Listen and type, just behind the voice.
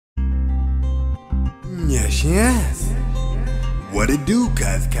Yes. What it do,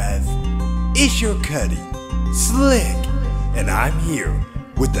 cuz? It's your Cuddy, Slick, and I'm here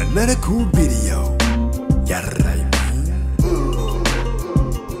with another cool video. Yeah, right, man.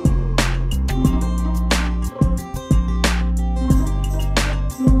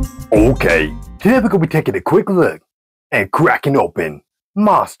 Okay, today we're gonna be taking a quick look and cracking open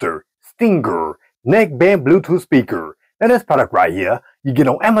Monster Stinger neckband Bluetooth speaker. Now this product right here, you get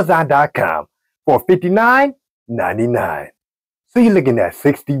on Amazon.com for $59.99. So you're looking at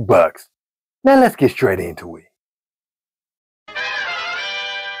 $60. Now let's get straight into it.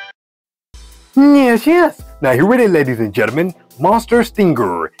 Yes. Now here it is, ladies and gentlemen. Monster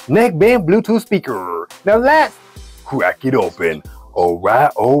Stinger neckband Bluetooth speaker. Now let's crack it open.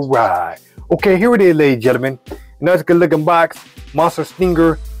 Alright. Okay, here it is, ladies and gentlemen. Nice good looking box. Monster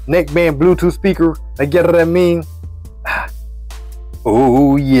Stinger neckband Bluetooth speaker. Now get what I mean?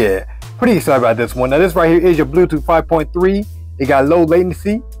 Oh yeah. Pretty excited about this one. Now this right here is your Bluetooth 5.3. It got low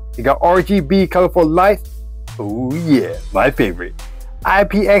latency. It got RGB colorful lights. Oh yeah, my favorite.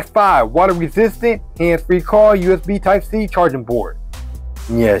 IPX5 water resistant, hands-free call, USB Type-C charging port.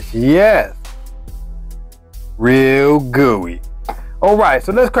 Yes. Real gooey. Alright,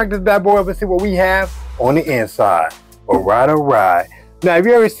 so let's crack this bad boy up and see what we have on the inside. Alright. Now, have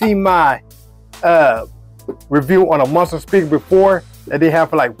you ever seen my review on a Monster speaker before that they have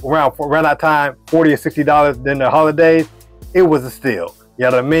for like around that time, $40 or $60 during the holidays? It was a steal. You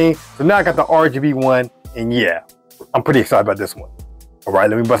know what I mean? So now I got the RGB one, and yeah, I'm pretty excited about this one. Alright,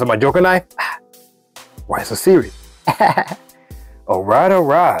 let me bust out my Joker knife. Why so serious?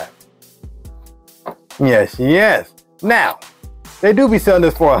 Alright. Yes. Now, they do be selling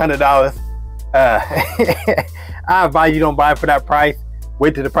this for $100. I advise you don't buy it for that price.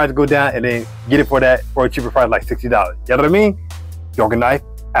 Wait till the price go down and then get it for a cheaper price, like $60. You know what I mean? Joker knife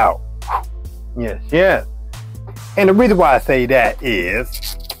out. Yes. And the reason why I say that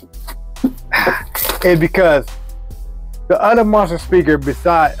is because the other Monster speaker,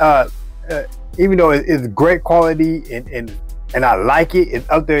 beside even though it's great quality and I like it, it's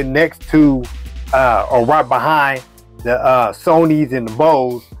up there next to or right behind the Sonys and the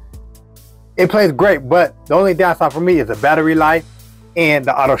Bose. It plays great, but the only downside for me is the battery life and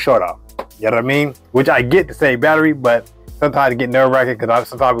the auto shut off. You know what I mean? Which I get to save battery, but sometimes I get nerve-wracking because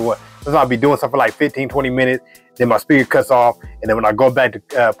sometimes I'll be doing something for like 15-20 minutes, then my speaker cuts off, and then when I go back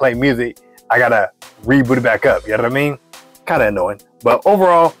to play music, I gotta reboot it back up. You know what I mean? Kind of annoying. But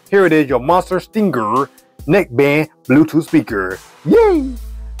overall, here it is, your Monster Stinger neckband Bluetooth speaker. Yay!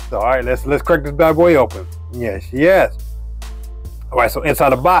 So all right, let's crack this bad boy open. Yes. All right, so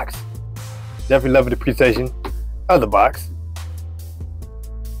inside the box, definitely loving the presentation of the box.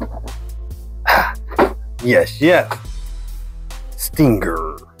 Yes.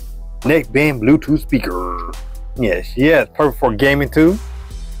 Stinger neckband Bluetooth speaker. Yes. Perfect for gaming too.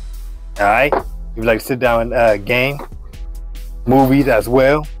 All right, if you like to sit down and game, movies as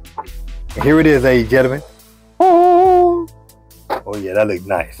well. And here it is, ladies and gentlemen. Oh yeah, that looks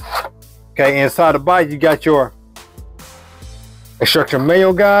nice. Okay, inside the box you got your instruction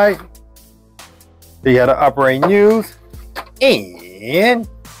manual guide. You got to operate and use, and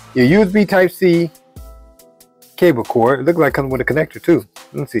your USB Type-C cable cord. It looks like it comes with a connector too.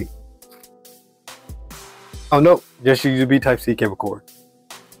 Let's see. Oh no, just your USB Type-C cable cord.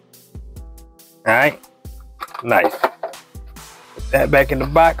 All right, nice. Put that back in the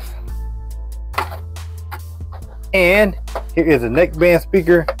box. And here is a neckband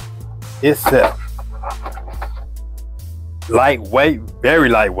speaker itself. Lightweight, very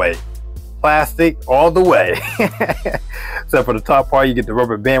lightweight. Plastic all the way. Except for the top part, you get the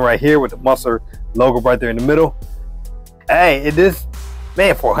rubber band right here with the Monster logo right there in the middle. Hey,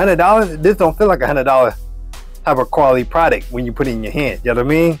 man, for $100, this don't feel like $100 type of quality product when you put it in your hand. You know what I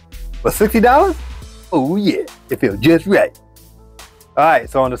mean? But $60? Oh yeah, it feels just right. All right,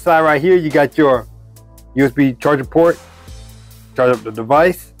 so on the side right here, you got your USB charger port. Charge up the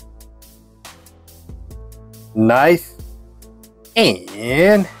device. Nice.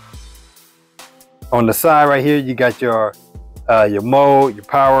 And on the side right here, you got your mode, your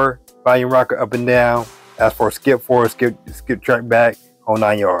power, volume rocker up and down. As for skip forward, skip track back, whole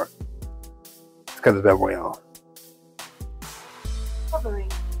 9 yards. Let's cut this bad boy on.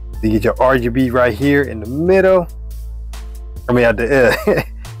 You get your RGB right here in the middle. I mean at the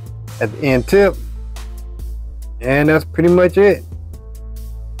end tip. And that's pretty much it.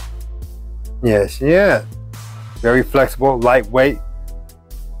 Yes. Very flexible, lightweight.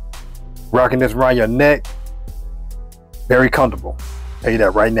 Rocking this around your neck. Very comfortable. Tell you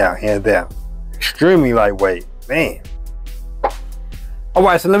that right now, hands down. Extremely lightweight, man. All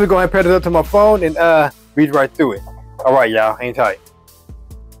right, so let me go ahead and pair this up to my phone and breeze right through it. All right, y'all, hang tight.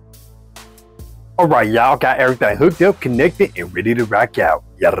 All right, y'all, got everything hooked up, connected, and ready to rock out.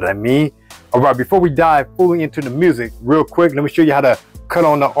 You know what I mean? All right, before we dive fully into the music, real quick, let me show you how to cut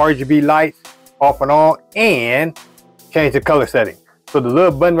on the RGB lights off and on and change the color setting. So the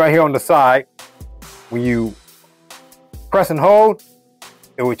little button right here on the side, when you press and hold,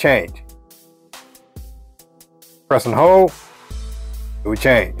 it will change. Press and hold, it will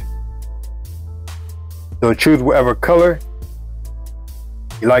change. So choose whatever color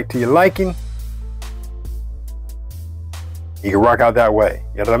you like to your liking. You can rock out that way.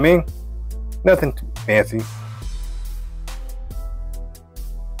 You know what I mean? Nothing too fancy.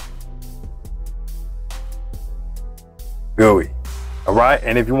 Gooey. All right,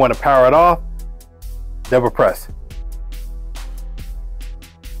 and if you want to power it off, double press.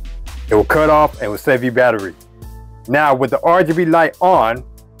 It will cut off and will save you battery. Now with the RGB light on,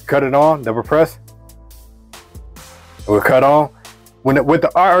 cut it on, double press. It will cut on. With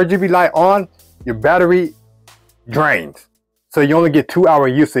the RGB light on, your battery drains. So you only get 2-hour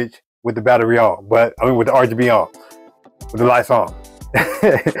usage with the battery on, with the RGB on, with the lights on.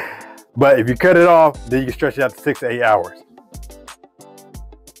 But if you cut it off, then you can stretch it out to 6 to 8 hours.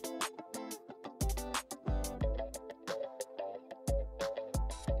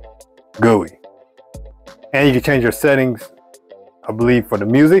 Gooey. And you can change your settings, I believe, for the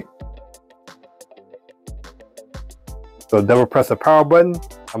music. So double press the power button.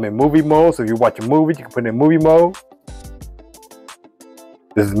 I'm in movie mode, so if you watch a movie, you can put it in movie mode.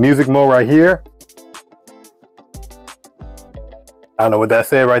 This is music mode right here. I don't know what that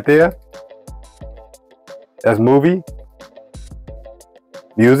said right there. That's movie.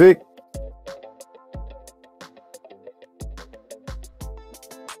 Music.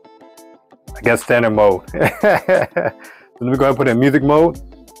 I guess standard mode. So let me go ahead and put it in music mode.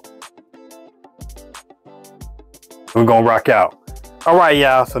 We're gonna rock out. All right,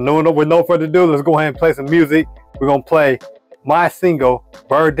 y'all. So with no further ado, let's go ahead and play some music. We're gonna play my single,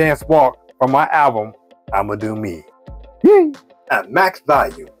 Bird Dance Walk, from my album, I'ma Do Me. Yay! At max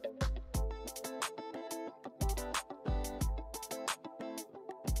volume.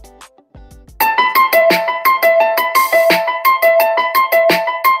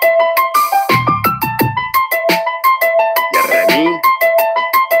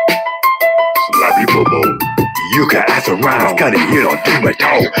 You can ask around, cause you don't do it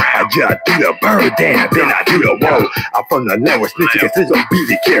all. I just do the bird dance, then I do the wall. I'm from the level snitch, you can see some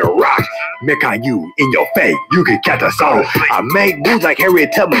beat can rock. Make on you, in your face, you can catch a soul. I make moves like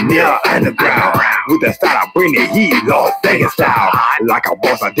Harriet Tubman near underground. With the style, I bring the heat, Lord Vegas style. Like a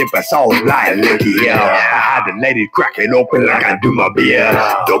boss, I dip a soul, like Licky Hill. I had the ladies crack it open like I do my beer.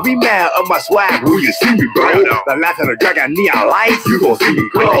 Don't be mad at my swag when you see me, bro. The last of the dragon neon lights, you gon' see me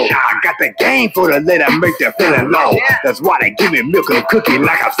glow. I got the game for the lady, make them feeling low. That's why they give me milk and cookie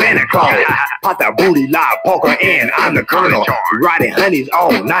like I'm Santa Claus. Pop that booty live poker and I'm the colonel. Riding honeys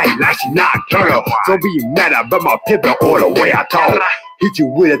all night like she nocturnal. So be mad about my pimpin' or the way I talk. Hit you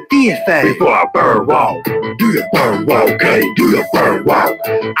with a thin fat before I bird walk. Do the bird walk, okay? Do the bird walk.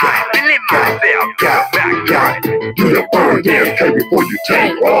 I feeling myself, got back, got. Do the bird dance, okay, before you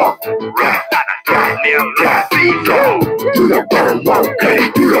take off. Do the bird walk, okay?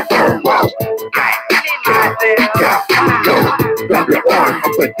 Do the bird walk. Wrap your arm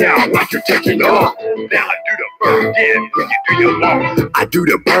up and down like you're taking off. Now I do the bird dance when you do your walk. I do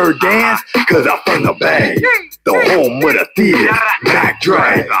the bird dance cause I'm from the Bay. The home with a theater, Mac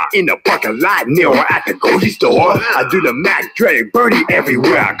Dre. In the parking lot near or at the grocery store. I do the Mac Dre birdie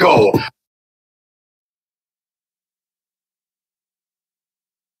everywhere I go.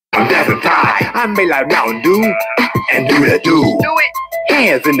 I'm dancing tie, I made like Mountain Dew and do the do.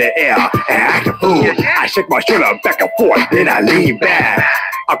 Hands in the air and act a fool. I shake my shoulder back and forth, then I lean back.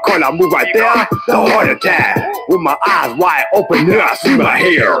 I call that move right there, the heart attack. With my eyes wide open, then I see my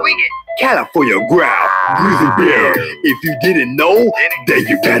hair. California ground, greasy beer. If you didn't know, then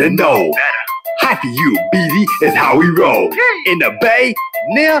you better know. Hi for you, BD, is how we roll. In the Bay,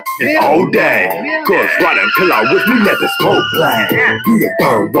 near, it's all day. Cause right until I wish me let the smoke play. Do the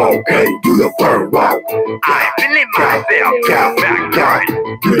bird walk, okay? Do the bird walk. I feeling myself, count back, count.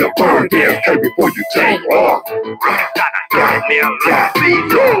 Do the bird dance, okay, before you take off.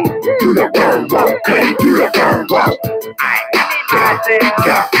 Do the bird walk, okay? Do the bird walk. I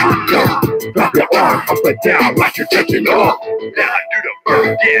wrap your arm up and down like you're taking off. Now I do the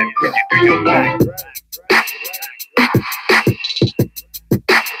bird dance when you do your walk.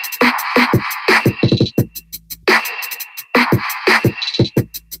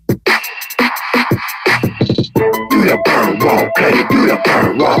 Do the bird walk, okay? Do the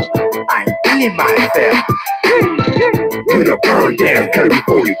bird walk. I feeling myself. Do the bird dance, cut it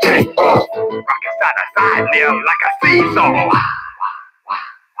before you take off. Rockin' side to side, nail like a seesaw.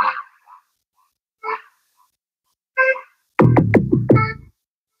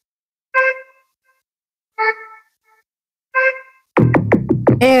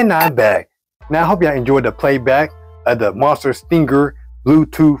 And I'm back. Now I hope y'all enjoyed the playback of the Monster Stinger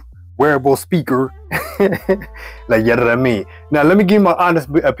Bluetooth wearable speaker. Like, yeah, that I mean. Now let me give you my honest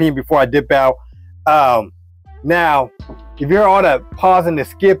opinion before I dip out. Now, if you're all that pausing and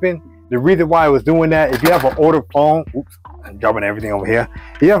skipping, the reason why I was doing that, if you have an older phone, oops, I'm dropping everything over here.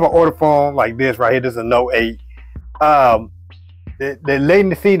 If you have an older phone like this right here, this is a Note 8. The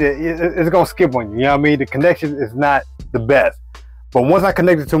latency, it's gonna skip on you. You know what I mean? The connection is not the best. But once I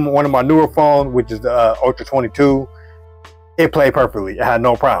connected to one of my newer phones, which is the Ultra 22, it played perfectly. It had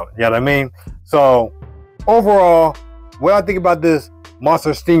no problem. You know what I mean? So overall, what I think about this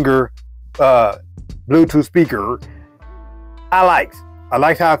Monster Stinger Bluetooth speaker, I like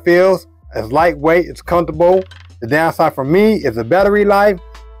how it feels. It's lightweight, it's comfortable. The downside for me is the battery life.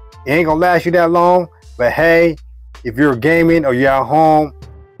 It ain't gonna last you that long. But hey, if you're gaming or you're at home,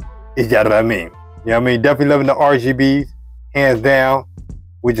 it's what I mean. You know what I mean? Definitely loving the RGBs. Hands down,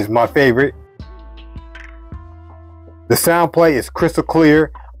 which is my favorite. The sound play is crystal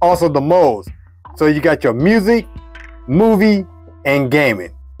clear. Also the modes. So you got your music, movie, and gaming.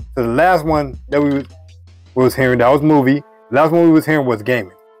 So the last one that we was hearing, that was movie. The last one we was hearing was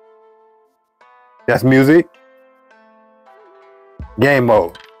gaming. That's music, game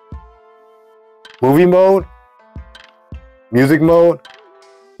mode, movie mode, music mode,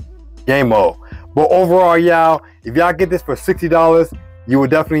 game mode. But overall, y'all, if y'all get this for $60, you will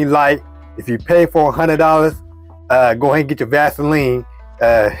definitely like. If you pay for $100, go ahead and get your Vaseline,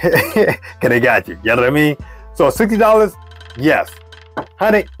 cause they got you. You know what I mean? So $60, yes.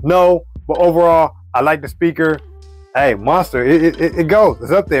 $100, no. But overall, I like the speaker. Hey, Monster, it goes.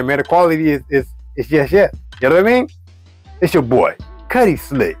 It's up there, man. The quality is yes. You know what I mean? It's your boy, Cuddy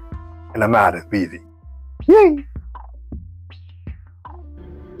Slick, and I'm out of Beezy. Yay!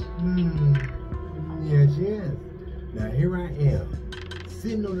 Yes. Now here I am,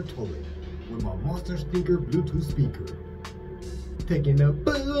 sitting on the toilet with my Monster Speaker Bluetooth speaker, taking a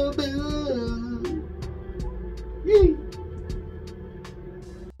boo boo.